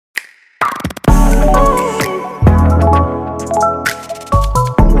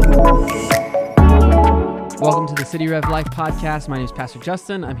Welcome to the City Rev Life podcast. My name is Pastor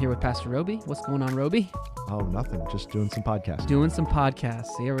Justin. I'm here with Pastor Roby. What's going on, Roby? Oh, nothing. Just doing some podcasts. Doing some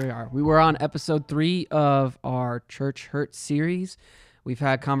podcasts. Here we are. We were on episode 3 of our Church Hurt series. We've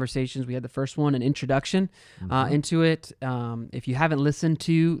had conversations. We had the first one, an introduction into it. If you haven't listened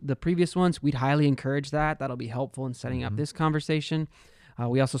to the previous ones, we'd highly encourage that. That'll be helpful in setting up this conversation.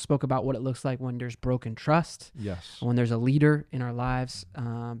 We also spoke about what it looks like when there's broken trust. Yes. When there's a leader in our lives,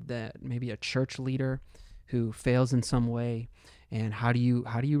 that maybe a church leader who fails in some way, and how do you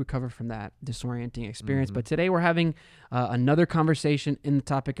recover from that disorienting experience? But today we're having another conversation in the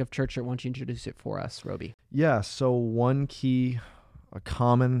topic of church hurt. Why don't you introduce it for us, Roby? Yeah. So one key, a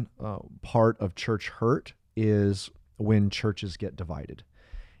common part of church hurt is when churches get divided,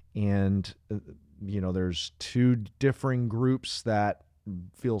 and there's two differing groups that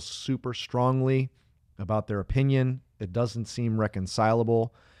feel super strongly about their opinion. It doesn't seem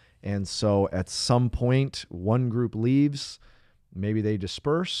reconcilable. And so at some point, one group leaves, maybe they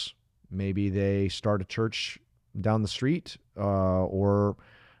disperse, maybe they start a church down the street, or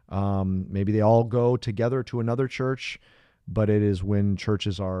maybe they all go together to another church, but it is when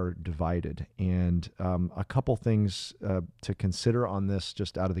churches are divided. And a couple things to consider on this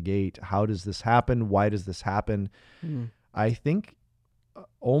just out of the gate. How does this happen? Why does this happen? I think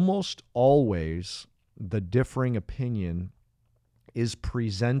almost always the differing opinion is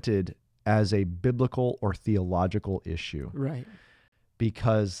presented as a biblical or theological issue. Right.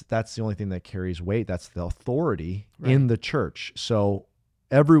 Because that's the only thing that carries weight. That's the authority in the church. So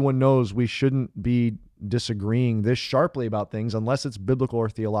everyone knows we shouldn't be disagreeing this sharply about things unless it's biblical or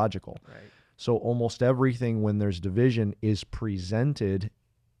theological. Right. So almost everything when there's division is presented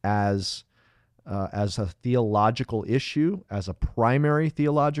as a theological issue, as a primary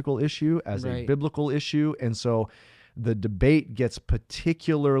theological issue, as a biblical issue. And so the debate gets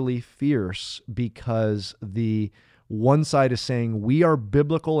particularly fierce because the one side is saying we are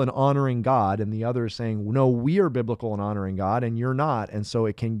biblical and honoring God, and the other is saying, no, we are biblical and honoring God, and you're not. And so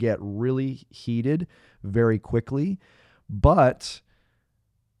it can get really heated very quickly. But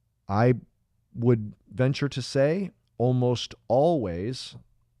I would venture to say almost always,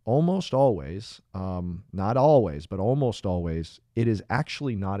 not always, but almost always, it is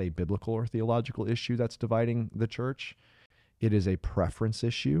actually not a biblical or theological issue that's dividing the church. It is a preference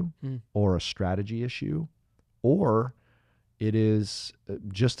issue or a strategy issue, or it is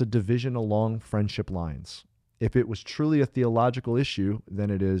just a division along friendship lines. If it was truly a theological issue, then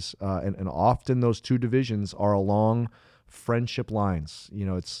it is, and often those two divisions are along friendship lines.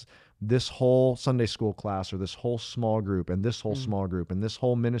 It's this whole Sunday school class or this whole small group and this whole small group and this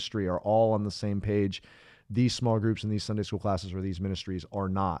whole ministry are all on the same page. These small groups and these Sunday school classes or these ministries are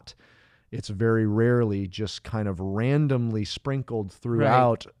not. It's very rarely just kind of randomly sprinkled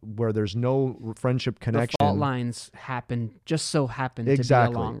throughout where there's no friendship connection. The fault lines happen to be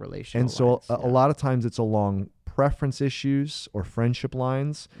along relational lines. And so a lot of times it's along preference issues or friendship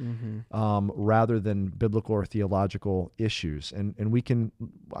lines rather than biblical or theological issues. And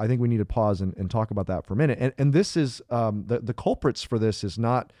I think we need to pause and talk about that for a minute. And this is, the culprits for this is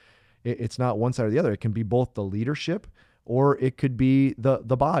not, it's not one side or the other. It can be both the leadership, or it could be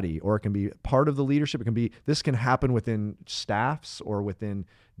the body, or it can be part of the leadership. This can happen within staffs or within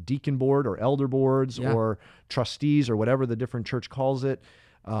deacon board or elder boards or trustees or whatever the different church calls it.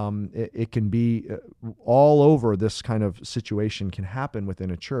 It can be all over. This kind of situation can happen within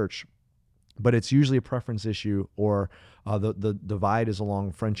a church, but it's usually a preference issue, or the divide is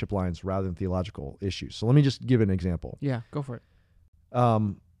along friendship lines rather than theological issues. So let me just give an example. Yeah, go for it.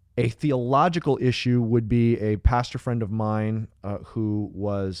 A theological issue would be a pastor friend of mine who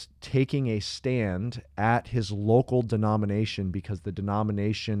was taking a stand at his local denomination because the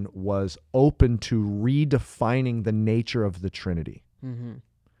denomination was open to redefining the nature of the Trinity.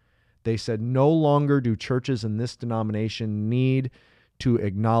 They said no longer do churches in this denomination need to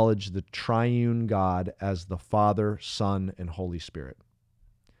acknowledge the triune God as the Father, Son, and Holy Spirit.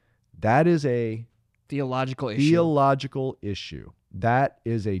 That is a theological issue. That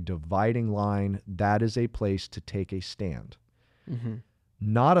is a dividing line. That is a place to take a stand.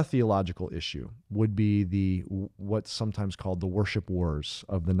 Not a theological issue would be what's sometimes called the worship wars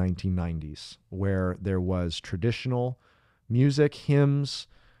of the 1990s, where there was traditional music, hymns,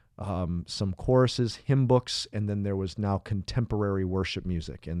 some choruses, hymn books, and then there was now contemporary worship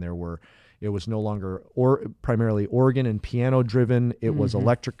music. And it was no longer primarily organ and piano driven. It was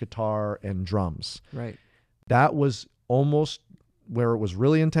electric guitar and drums. Right. That was almost where it was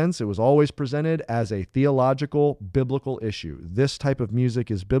really intense. It was always presented as a theological, biblical issue. This type of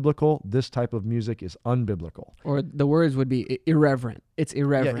music is biblical. This type of music is unbiblical. Or the words would be irreverent. It's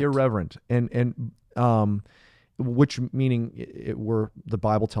irreverent. Yeah, irreverent. And Which meaning the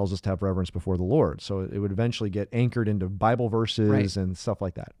Bible tells us to have reverence before the Lord. So it would eventually get anchored into Bible verses Right. and stuff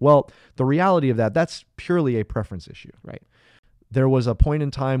like that. Well, the reality of that's purely a preference issue. Right. There was a point in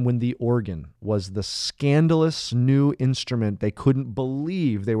time when the organ was the scandalous new instrument. They couldn't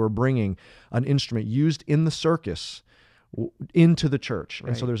believe they were bringing an instrument used in the circus into the church.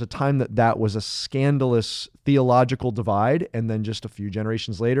 And so Right. there's a time that was a scandalous theological divide. And then just a few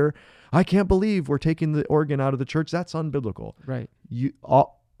generations later, I can't believe we're taking the organ out of the church. That's unbiblical. Right.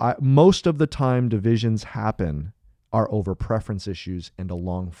 Most of the time divisions happen are over preference issues and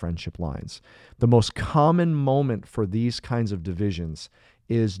along friendship lines. The most common moment for these kinds of divisions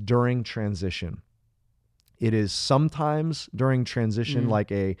is during transition. It is sometimes during transition,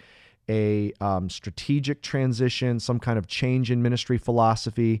 like a strategic transition, some kind of change in ministry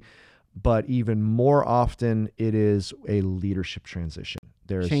philosophy, but even more often it is a leadership transition.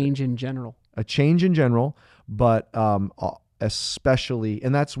 There's Change in general. a change in general, but especially,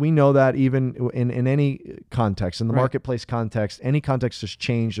 and we know that even in any context, in the Right. marketplace context, any context there's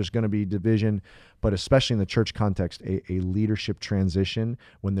change, there's going to be division, but especially in the church context, a leadership transition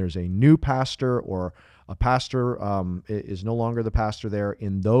when there's a new pastor or a pastor is no longer the pastor there.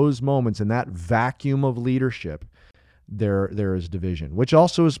 In those moments, in that vacuum of leadership, there is division, which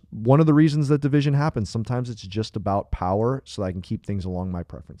also is one of the reasons that division happens. Sometimes it's just about power, so that I can keep things along my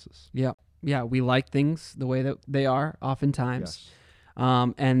preferences. Yeah. Yeah. We like things the way that they are oftentimes.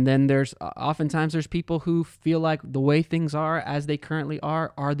 Yes. And then oftentimes there's people who feel like the way things are as they currently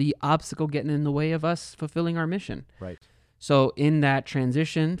are the obstacle getting in the way of us fulfilling our mission. Right. So in that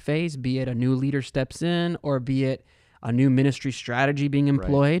transition phase, be it a new leader steps in or be it a new ministry strategy being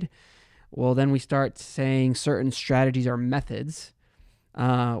employed, well, then we start saying certain strategies are methods.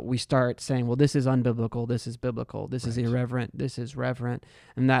 We start saying, well, this is unbiblical, this is biblical, this is irreverent, this is reverent.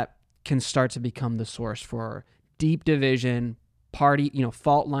 And that can start to become the source for deep division,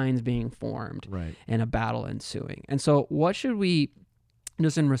 fault lines being formed, Right. and a battle ensuing. And so what should we,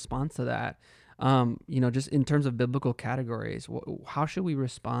 just in response to that, just in terms of biblical categories, how should we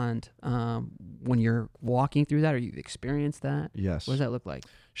respond when you're walking through that or you've experienced that? Yes. What does that look like?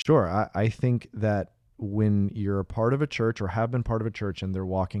 Sure. I think that when you're a part of a church or have been part of a church and they're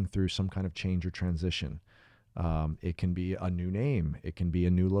walking through some kind of change or transition, it can be a new name, it can be a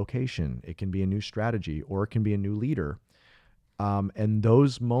new location, it can be a new strategy, or it can be a new leader. And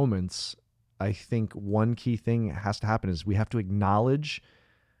those moments, I think one key thing has to happen is we have to acknowledge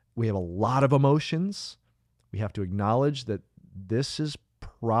we have a lot of emotions. We have to acknowledge that this is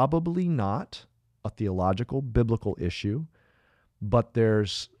probably not a theological, biblical issue, but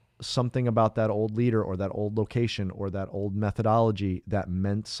there's something about that old leader or that old location or that old methodology that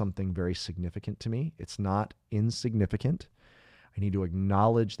meant something very significant to me. It's not insignificant. I need to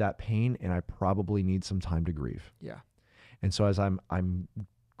acknowledge that pain, and I probably need some time to grieve. Yeah. And so as I'm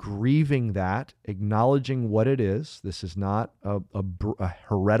grieving that, acknowledging what it is, this is not a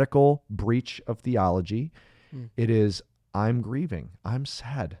heretical breach of theology. It is, I'm grieving, I'm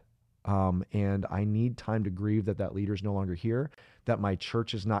sad. And I need time to grieve that leader's no longer here, that my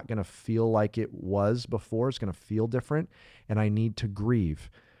church is not going to feel like it was before. It's going to feel different. And I need to grieve.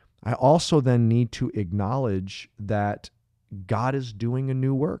 I also then need to acknowledge that God is doing a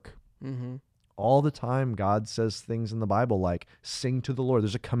new work. Mm-hmm. All the time, God says things in the Bible like, sing to the Lord.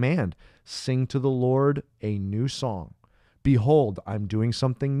 There's a command, sing to the Lord a new song. Behold, I'm doing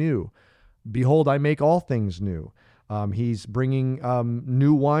something new. Behold, I make all things new. He's bringing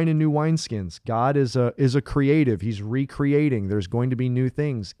new wine and new wineskins. God is a creative. He's recreating. There's going to be new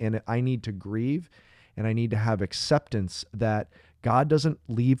things. And I need to grieve, and I need to have acceptance that God doesn't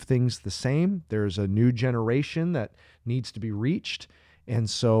leave things the same. There's a new generation that needs to be reached. And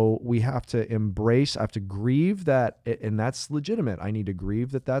so we have to I have to grieve that, and that's legitimate. I need to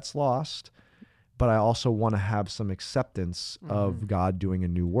grieve that that's lost, but I also want to have some acceptance of God doing a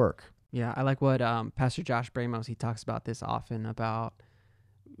new work. Yeah, I like what Pastor Josh Bramos, he talks about this often, about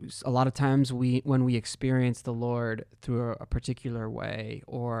a lot of times when we experience the Lord through a particular way,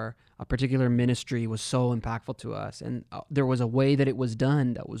 or a particular ministry was so impactful to us, and there was a way that it was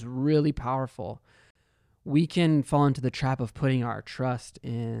done that was really powerful, we can fall into the trap of putting our trust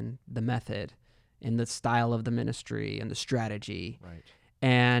in the method, in the style of the ministry and the strategy, Right.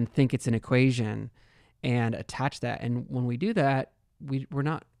 and think it's an equation and attach that. And when we do that, we're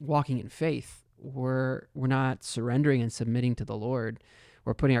not walking in faith. We're not surrendering and submitting to the Lord.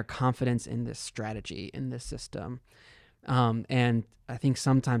 We're putting our confidence in this strategy, in this system. And I think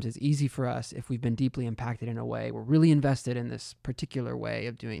sometimes it's easy for us, if we've been deeply impacted in a way, we're really invested in this particular way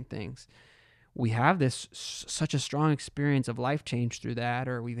of doing things, we have this such a strong experience of life change through that,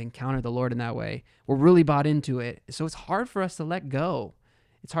 or we've encountered the Lord in that way. We're really bought into it. So it's hard for us to let go.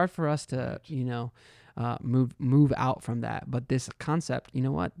 It's hard for us to, move out from that. But this concept, you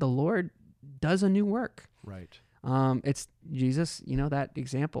know what? The Lord does a new work. Right. It's Jesus, that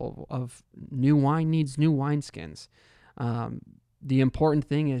example of new wine needs new wineskins. The important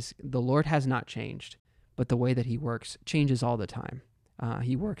thing is the Lord has not changed, but the way that he works changes all the time.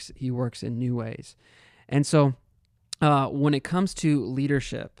 He works in new ways. And so when it comes to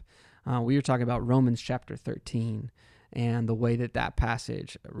leadership, we were talking about Romans chapter 13 and the way that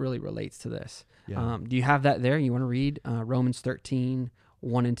passage really relates to this. Yeah. Do you have that there? You want to read Romans 13,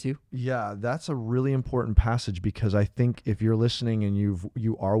 1 and 2? Yeah, that's a really important passage, because I think if you're listening and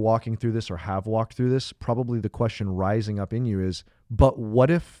you are walking through this or have walked through this, probably the question rising up in you is, but what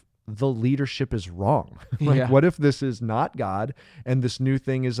if the leadership is wrong? What if this is not God and this new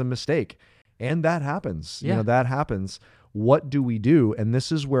thing is a mistake? And that happens. Yeah. That happens. What do we do? And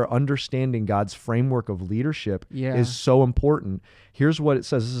this is where understanding God's framework of leadership is so important. Here's what it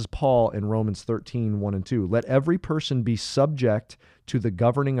says. This is Paul in Romans 13, 1 and 2. Let every person be subject to the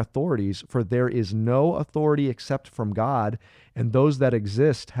governing authorities, for there is no authority except from God, and those that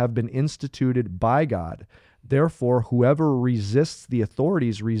exist have been instituted by God. Therefore, whoever resists the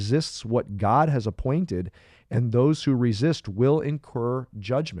authorities resists what God has appointed, and those who resist will incur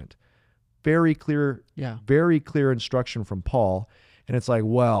judgment. Very clear instruction from Paul. And it's like,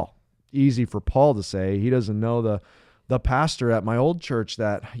 well, easy for Paul to say. He doesn't know the pastor at my old church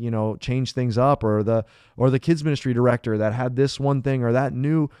that, changed things up, or the kids ministry director that had this one thing, or that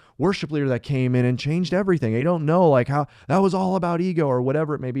new worship leader that came in and changed everything. They don't know how that was all about ego or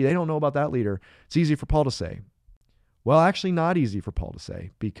whatever it may be. They don't know about that leader. It's easy for Paul to say. Well, actually not easy for Paul to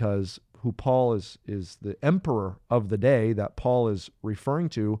say, because who Paul is the emperor of the day that Paul is referring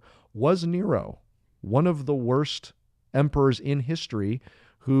to was Nero, one of the worst emperors in history,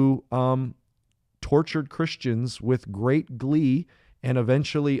 who tortured Christians with great glee, and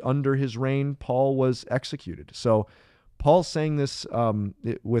eventually under his reign, Paul was executed. So Paul's saying this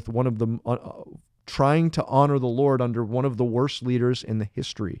with one of the trying to honor the Lord under one of the worst leaders in the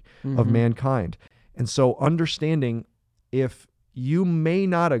history of mankind. And so understanding, if you may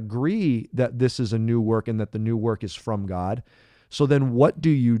not agree that this is a new work and that the new work is from God, so then what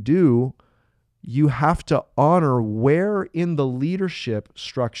do? You have to honor where in the leadership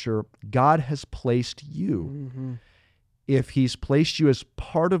structure God has placed you. If he's placed you as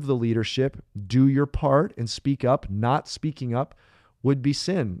part of the leadership, do your part and speak up. Not speaking up would be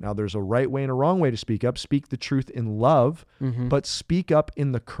sin. Now, there's a right way and a wrong way to speak up. Speak the truth in love, but speak up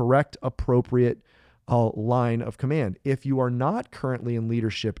in the correct, appropriate line of command. If you are not currently in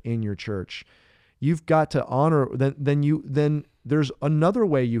leadership in your church, you've got to honor. Then there's another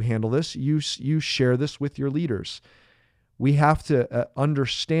way you handle this. You share this with your leaders. We have to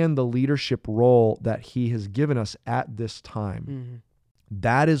understand the leadership role that he has given us at this time.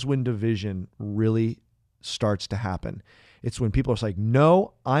 That is when division really starts to happen. It's when people are like,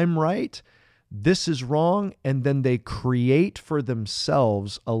 no, I'm right, this is wrong, and then they create for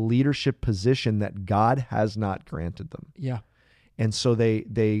themselves a leadership position that God has not granted them. Yeah. And so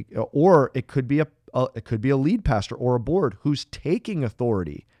they or it could be a lead pastor or a board who's taking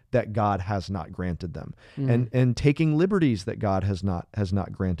authority that God has not granted them, and taking liberties that God has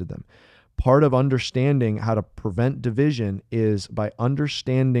not granted them. Part of understanding how to prevent division is by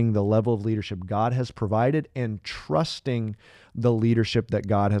understanding the level of leadership God has provided and trusting the leadership that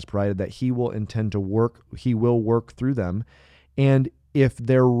God has provided, that he will work through them. And if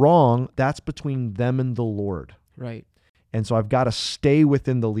they're wrong, that's between them and the Lord. Right. And so I've got to stay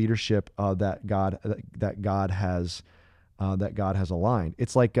within the leadership that God has aligned.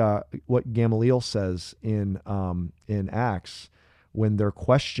 It's like what Gamaliel says in Acts when they're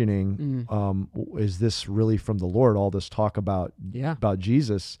questioning, is this really from the Lord? All this talk about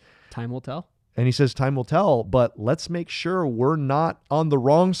Jesus. Time will tell. And he says, time will tell, but let's make sure we're not on the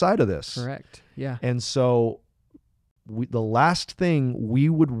wrong side of this. Correct. Yeah. And so the last thing we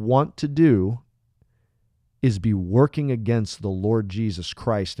would want to do is be working against the Lord Jesus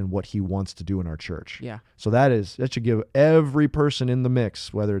Christ and what he wants to do in our church. Yeah. So that should give every person in the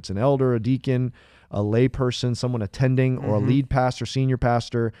mix, whether it's an elder, a deacon, a lay person, someone attending, or a lead pastor, senior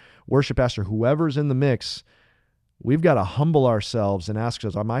pastor, worship pastor, whoever's in the mix, we've got to humble ourselves and ask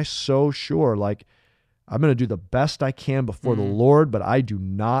ourselves, am I so sure? Like, I'm going to do the best I can before the Lord, but I do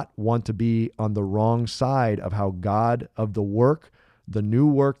not want to be on the wrong side of the new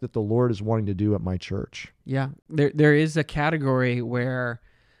work that the Lord is wanting to do at my church. Yeah. There is a category where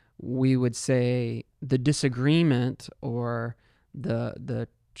we would say the disagreement or the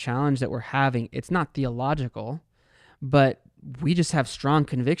challenge that we're having, it's not theological, but we just have strong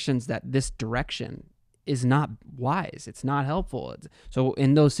convictions that this direction is not wise. It's not helpful. So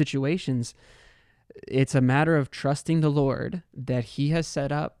in those situations, it's a matter of trusting the Lord that he has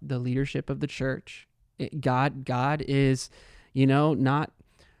set up the leadership of the church. God is, not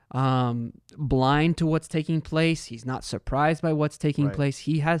blind to what's taking place. He's not surprised by what's taking place.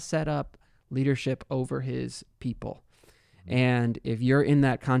 He has set up leadership over his people. And if you're in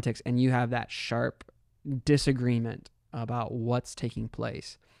that context and you have that sharp disagreement about what's taking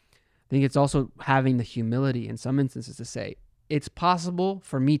place, I think it's also having the humility in some instances to say, it's possible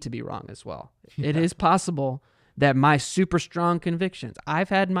for me to be wrong as well. Yeah. It is possible that my super strong convictions, I've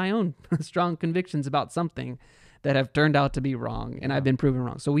had my own strong convictions about something that have turned out to be wrong, and I've been proven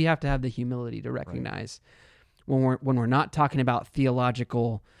wrong. So we have to have the humility to recognize when we're not talking about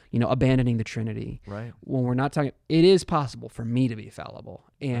theological, abandoning the Trinity. Right. When we're not talking, it is possible for me to be fallible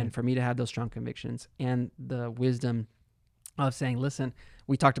and for me to have those strong convictions and the wisdom of saying, listen,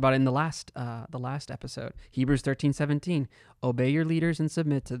 we talked about it in the last episode, Hebrews 13:17, obey your leaders and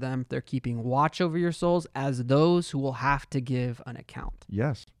submit to them. They're keeping watch over your souls as those who will have to give an account.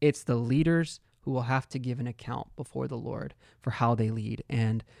 Yes. It's the leaders who will have to give an account before the Lord for how they lead.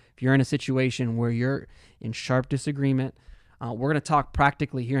 And if you're in a situation where you're in sharp disagreement, we're going to talk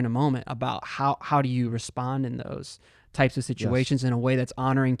practically here in a moment about how do you respond in those types of situations in a way that's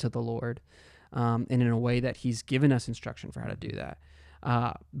honoring to the Lord, and in a way that he's given us instruction for how to do that.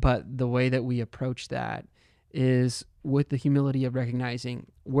 But the way that we approach that is with the humility of recognizing,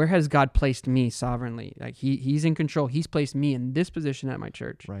 where has God placed me sovereignly? Like he's in control. He's placed me in this position at my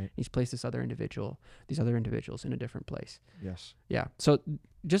church. Right. He's placed these other individuals in a different place. Yes. Yeah. So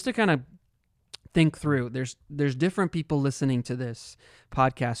just to kind of think through, there's different people listening to this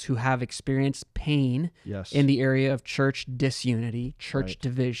podcast who have experienced pain in the area of church disunity, church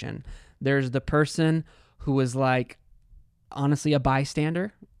division. There's the person who was like, honestly, a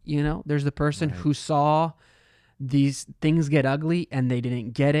bystander. There's the person who saw these things get ugly and they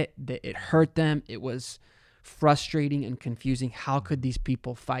didn't get it. It hurt them. It was frustrating and confusing. How could these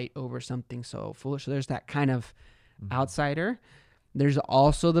people fight over something so foolish? So there's that kind of outsider. There's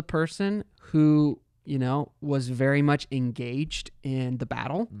also the person who, was very much engaged in the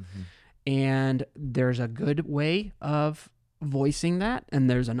battle. And there's a good way of voicing that, and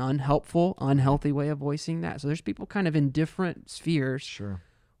there's an unhealthy way of voicing that. So there's people kind of in different spheres. Sure.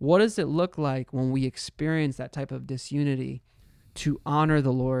 What does it look like when we experience that type of disunity to honor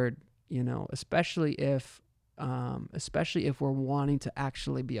the Lord, especially if we're wanting to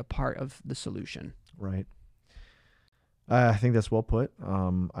actually be a part of the solution? Right. I think that's well put.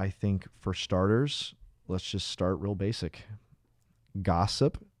 I think for starters, let's just start real basic.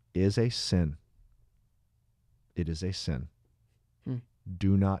 Gossip is a sin. It is a sin.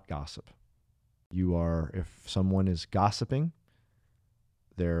 Do not gossip. If someone is gossiping,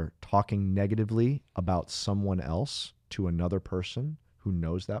 they're talking negatively about someone else to another person who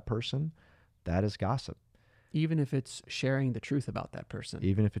knows that person, that is gossip. Even if it's sharing the truth about that person.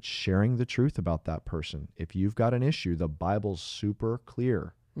 Even if it's sharing the truth about that person. If you've got an issue, the Bible's super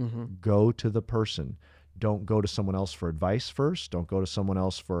clear. Go to the person. Don't go to someone else for advice first. Don't go to someone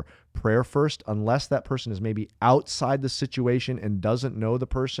else for prayer first, unless that person is maybe outside the situation and doesn't know the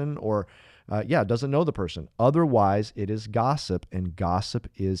person doesn't know the person. Otherwise, it is gossip, and gossip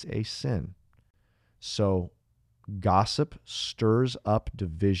is a sin. So gossip stirs up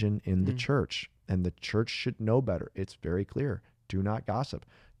division in the church, and the church should know better. It's very clear. Do not gossip.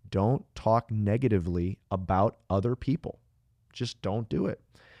 Don't talk negatively about other people. Just don't do it.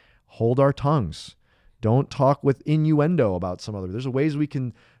 Hold our tongues. Don't talk with innuendo about some other. There's ways we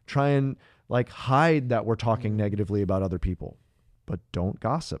can try and hide that we're talking negatively about other people, but don't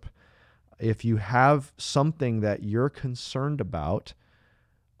gossip. If you have something that you're concerned about,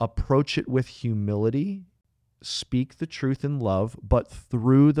 approach it with humility, speak the truth in love, but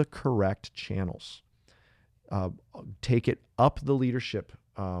through the correct channels. Take it up the leadership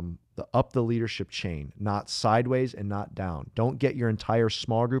chain, not sideways and not down. Don't get your entire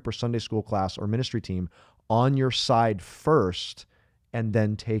small group or Sunday school class or ministry team on your side first and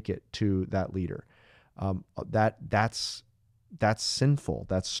then take it to that leader. That's sinful.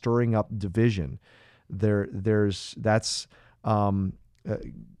 That's stirring up division. That's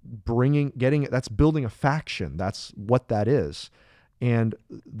building a faction. That's what that is. And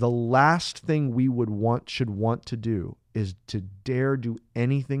the last thing we should want to do is to dare do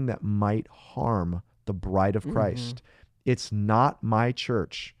anything that might harm the bride of Christ. It's not my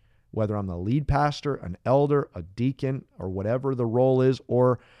church, whether I'm the lead pastor, an elder, a deacon, or whatever the role is,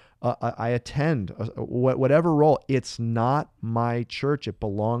 or I attend, whatever role. It's not my church. It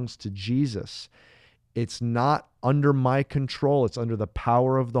belongs to Jesus. It's not under my control. It's under the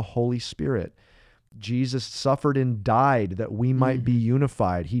power of the Holy Spirit. Jesus suffered and died that we might be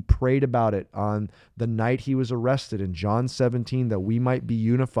unified. He prayed about it on the night he was arrested in John 17, that we might be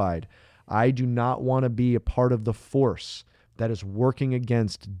unified. I do not want to be a part of the force that is working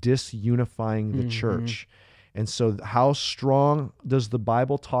against disunifying the church. And so how strong does the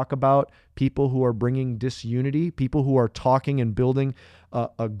Bible talk about people who are bringing disunity, people who are talking and building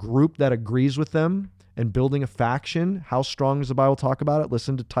a group that agrees with them and building a faction? How strong does the Bible talk about it?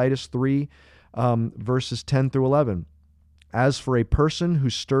 Listen to Titus 3, verses 10 through 11. As for a person who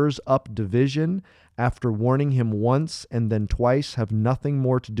stirs up division, after warning him once and then twice, have nothing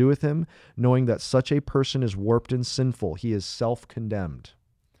more to do with him, knowing that such a person is warped and sinful. He is self-condemned.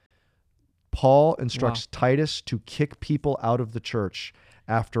 Paul instructs Titus to kick people out of the church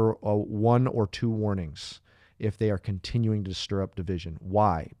after 1 or 2 warnings if they are continuing to stir up division.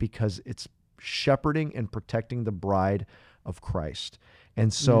 Why? Because it's shepherding and protecting the bride of Christ.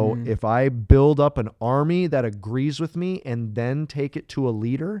 And so if I build up an army that agrees with me and then take it to a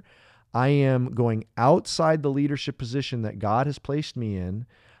leader, I am going outside the leadership position that God has placed me in.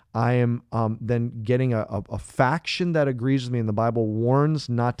 I am then getting a faction that agrees with me, and the Bible warns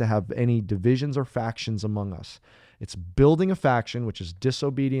not to have any divisions or factions among us. It's building a faction, which is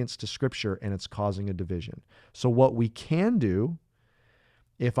disobedience to Scripture, and it's causing a division. So what we can do,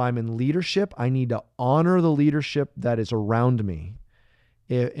 if I'm in leadership, I need to honor the leadership that is around me.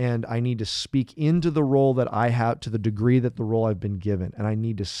 And I need to speak into the role that I have to the degree that the role I've been given. And I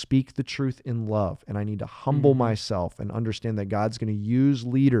need to speak the truth in love. And I need to humble myself and understand that God's going to use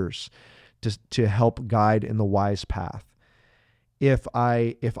leaders to help guide in the wise path. If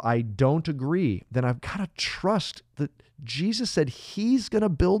I don't agree, then I've got to trust that Jesus said he's going to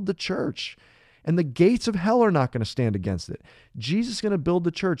build the church. And the gates of hell are not going to stand against it. Jesus is going to build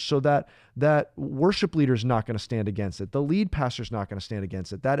the church so that worship leader is not going to stand against it. The lead pastor is not going to stand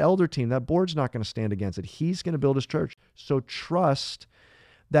against it. That elder team, that board's not going to stand against it. He's going to build his church. So trust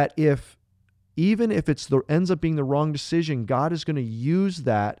that even if it ends up being the wrong decision, God is going to use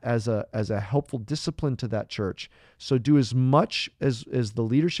that as a helpful discipline to that church. So do as much as the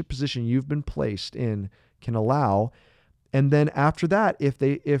leadership position you've been placed in can allow. And then after that, if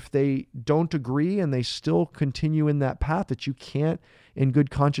they don't agree and they still continue in that path that you can't in good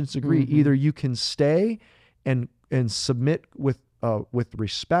conscience agree, either you can stay and submit with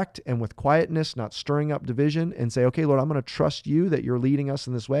respect and with quietness, not stirring up division, and say, okay, Lord, I'm going to trust you that you're leading us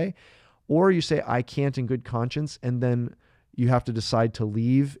in this way. Or you say, I can't in good conscience, and then you have to decide to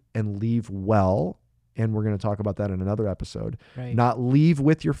leave and leave well. And we're going to talk about that in another episode. Right. Not leave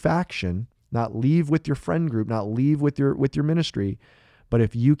with your faction, not leave with your friend group, not leave with your ministry. But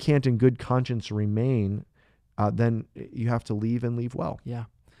if you can't in good conscience remain, then you have to leave and leave well. Yeah.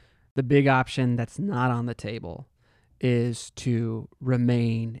 The big option that's not on the table is to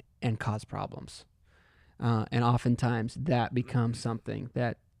remain and cause problems. And oftentimes that becomes something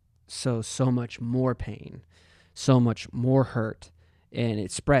that sows so much more pain, so much more hurt, and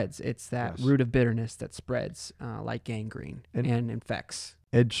it spreads. It's that root of bitterness that spreads like gangrene and infects.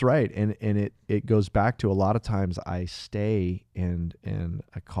 It's right. And it goes back to a lot of times I stay and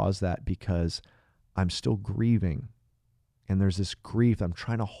I cause that because I'm still grieving. And there's this grief. I'm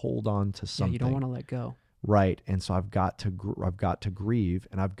trying to hold on to something. Yeah, you don't want to let go. Right. And so I've got to grieve,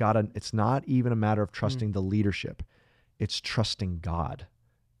 and it's not even a matter of trusting the leadership. It's trusting God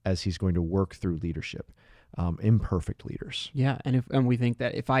as he's going to work through leadership, imperfect leaders. Yeah. And we think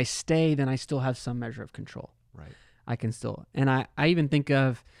that if I stay, then I still have some measure of control. Right. I can still, and I even think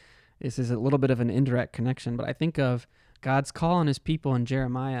of, this is a little bit of an indirect connection, but I think of God's call on his people in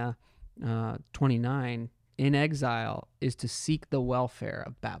Jeremiah 29 in exile is to seek the welfare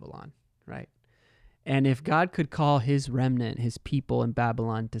of Babylon, right? And if God could call his remnant, his people in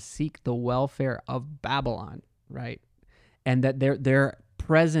Babylon, to seek the welfare of Babylon, right? And that their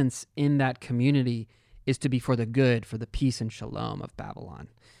presence in that community is to be for the good, for the peace and shalom of Babylon,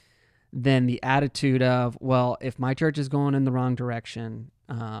 then the attitude of, well, if my church is going in the wrong direction,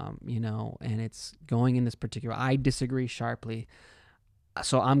 and it's going in this particular, I disagree sharply,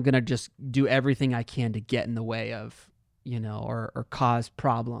 so I'm going to just do everything I can to get in the way of, or cause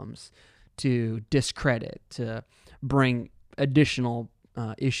problems, to discredit, to bring additional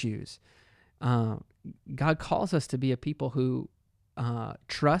issues. God calls us to be a people who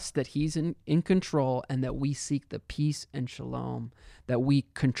trust that he's in control, and that we seek the peace and shalom, that we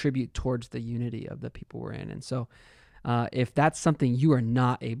contribute towards the unity of the people we're in. And so if that's something you are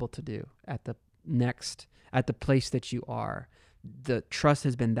not able to do at the place that you are, the trust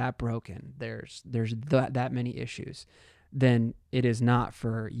has been that broken, there's that many issues, then it is not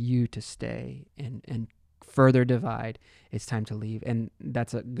for you to stay and further divide. It's time to leave. And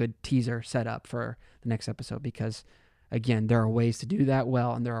that's a good teaser set up for the next episode, because again, there are ways to do that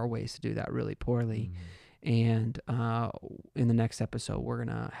well, and there are ways to do that really poorly. And in the next episode, we're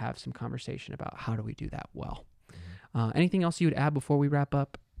going to have some conversation about how do we do that well. Anything else you would add before we wrap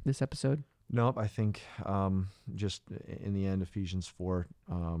up this episode? Nope. I think just in the end, Ephesians 4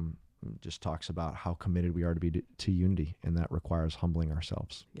 just talks about how committed we are to be to unity, and that requires humbling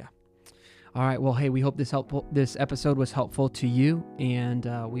ourselves. Yeah. All right. Well, hey, we hope this episode was helpful to you, and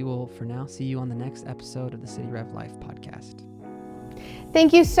we will, for now, see you on the next episode of the City Rev Life podcast.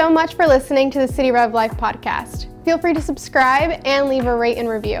 Thank you so much for listening to the City Rev Life podcast. Feel free to subscribe and leave a rate and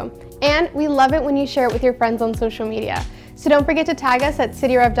review. And we love it when you share it with your friends on social media. So don't forget to tag us at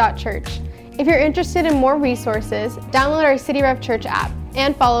cityrev.church. If you're interested in more resources, download our City Rev Church app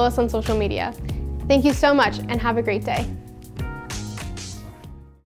and follow us on social media. Thank you so much, and have a great day.